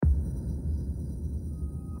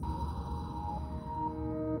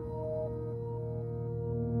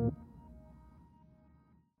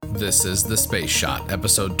This is The Space Shot,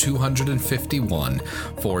 episode 251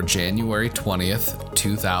 for January 20th,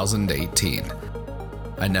 2018.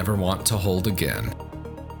 I never want to hold again.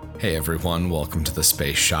 Hey everyone, welcome to The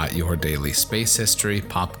Space Shot, your daily space history,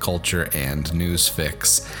 pop culture, and news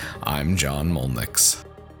fix. I'm John Molnix.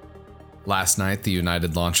 Last night, the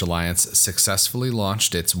United Launch Alliance successfully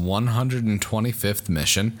launched its 125th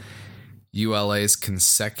mission. ULA's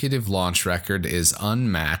consecutive launch record is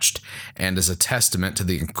unmatched and is a testament to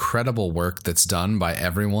the incredible work that's done by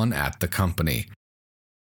everyone at the company.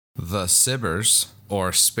 The SBIRS,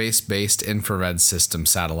 or Space-Based Infrared System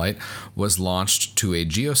satellite, was launched to a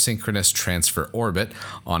geosynchronous transfer orbit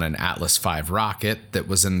on an Atlas V rocket that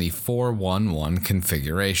was in the 411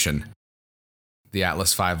 configuration. The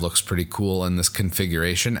Atlas V looks pretty cool in this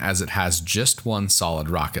configuration as it has just one solid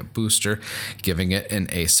rocket booster, giving it an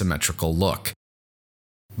asymmetrical look.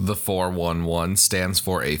 The 411 stands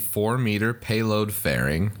for a 4-meter payload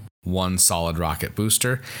fairing, one solid rocket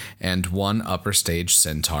booster, and one upper stage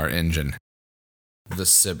Centaur engine. The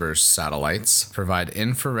SBIRS satellites provide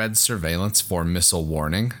infrared surveillance for missile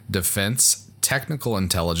warning, defense, technical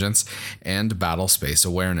intelligence, and battle space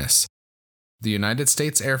awareness. The United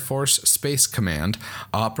States Air Force Space Command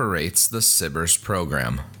operates the SBIRS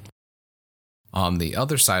program. On the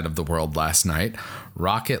other side of the world last night,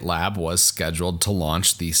 Rocket Lab was scheduled to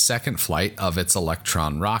launch the second flight of its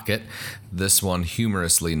Electron rocket, this one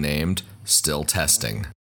humorously named Still Testing.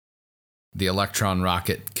 The Electron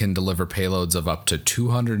rocket can deliver payloads of up to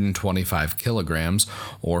 225 kilograms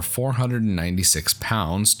or 496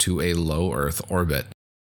 pounds to a low Earth orbit.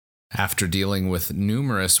 After dealing with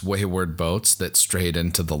numerous wayward boats that strayed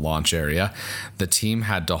into the launch area, the team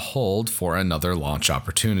had to hold for another launch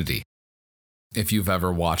opportunity. If you've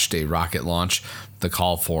ever watched a rocket launch, the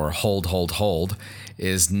call for hold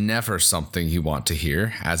is never something you want to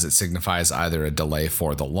hear, as it signifies either a delay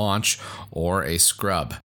for the launch or a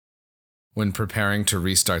scrub. When preparing to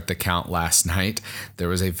restart the count last night, there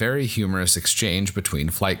was a very humorous exchange between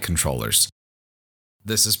flight controllers.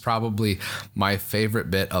 This is probably my favorite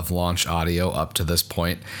bit of launch audio up to this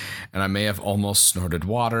point, and I may have almost snorted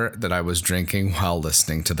water that I was drinking while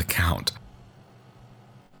listening to the count.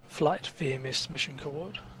 Flight VMS mission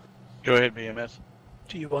coord. Go ahead, VMS.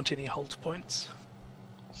 Do you want any hold points?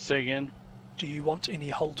 Say again. Do you want any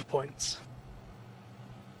hold points?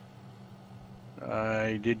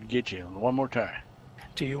 I did get you. One more time.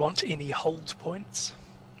 Do you want any hold points?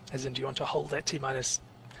 As in, do you want to hold that T-minus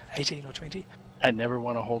 18 or 20? I never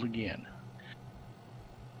want to hold again.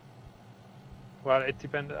 Well, it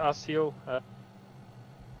depends. RCO.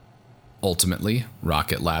 Ultimately,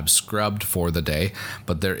 Rocket Lab scrubbed for the day,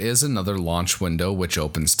 but there is another launch window which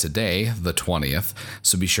opens today, the 20th,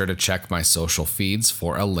 so be sure to check my social feeds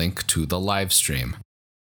for a link to the live stream.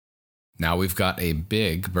 Now we've got a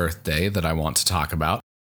big birthday that I want to talk about.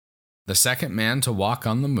 The second man to walk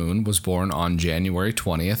on the moon was born on January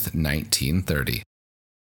 20th, 1930.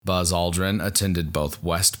 Buzz Aldrin attended both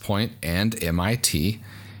West Point and MIT.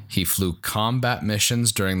 He flew combat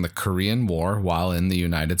missions during the Korean War while in the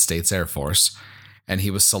United States Air Force, and he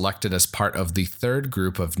was selected as part of the third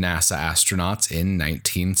group of NASA astronauts in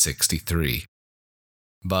 1963.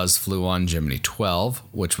 Buzz flew on Gemini 12,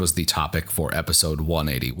 which was the topic for episode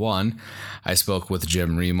 181. I spoke with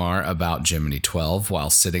Jim Remar about Gemini 12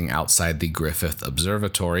 while sitting outside the Griffith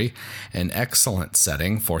Observatory, an excellent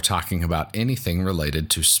setting for talking about anything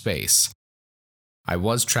related to space. I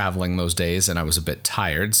was traveling those days and I was a bit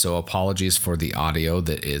tired, so apologies for the audio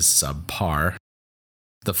that is subpar.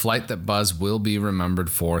 The flight that Buzz will be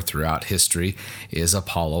remembered for throughout history is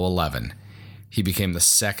Apollo 11. He became the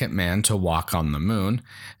second man to walk on the moon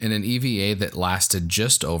in an EVA that lasted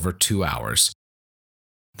just over 2 hours.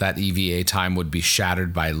 That EVA time would be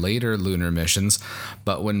shattered by later lunar missions,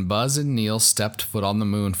 but when Buzz and Neil stepped foot on the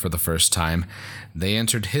moon for the first time, they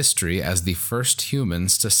entered history as the first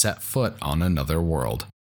humans to set foot on another world.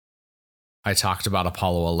 I talked about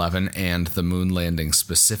Apollo 11 and the moon landing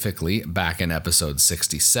specifically back in episode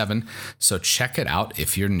 67, so check it out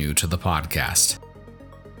if you're new to the podcast.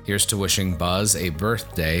 Here's to wishing Buzz a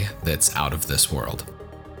birthday that's out of this world.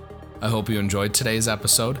 I hope you enjoyed today's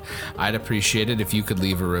episode. I'd appreciate it if you could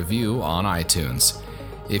leave a review on iTunes.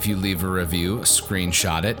 If you leave a review,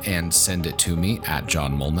 screenshot it and send it to me at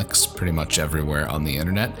John Molnix, pretty much everywhere on the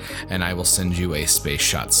internet, and I will send you a Space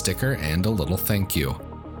Shot sticker and a little thank you.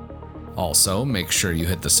 Also, make sure you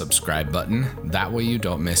hit the subscribe button, that way you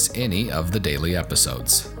don't miss any of the daily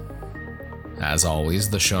episodes. As always,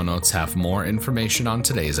 the show notes have more information on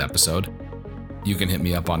today's episode. You can hit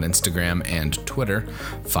me up on Instagram and Twitter.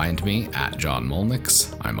 Find me at John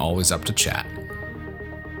Molnix. I'm always up to chat.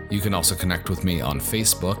 You can also connect with me on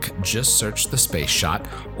Facebook. Just search The Space Shot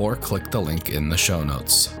or click the link in the show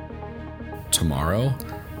notes. Tomorrow,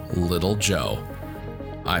 Little Joe.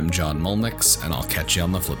 I'm John Mulnix, and I'll catch you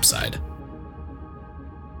on the flip side.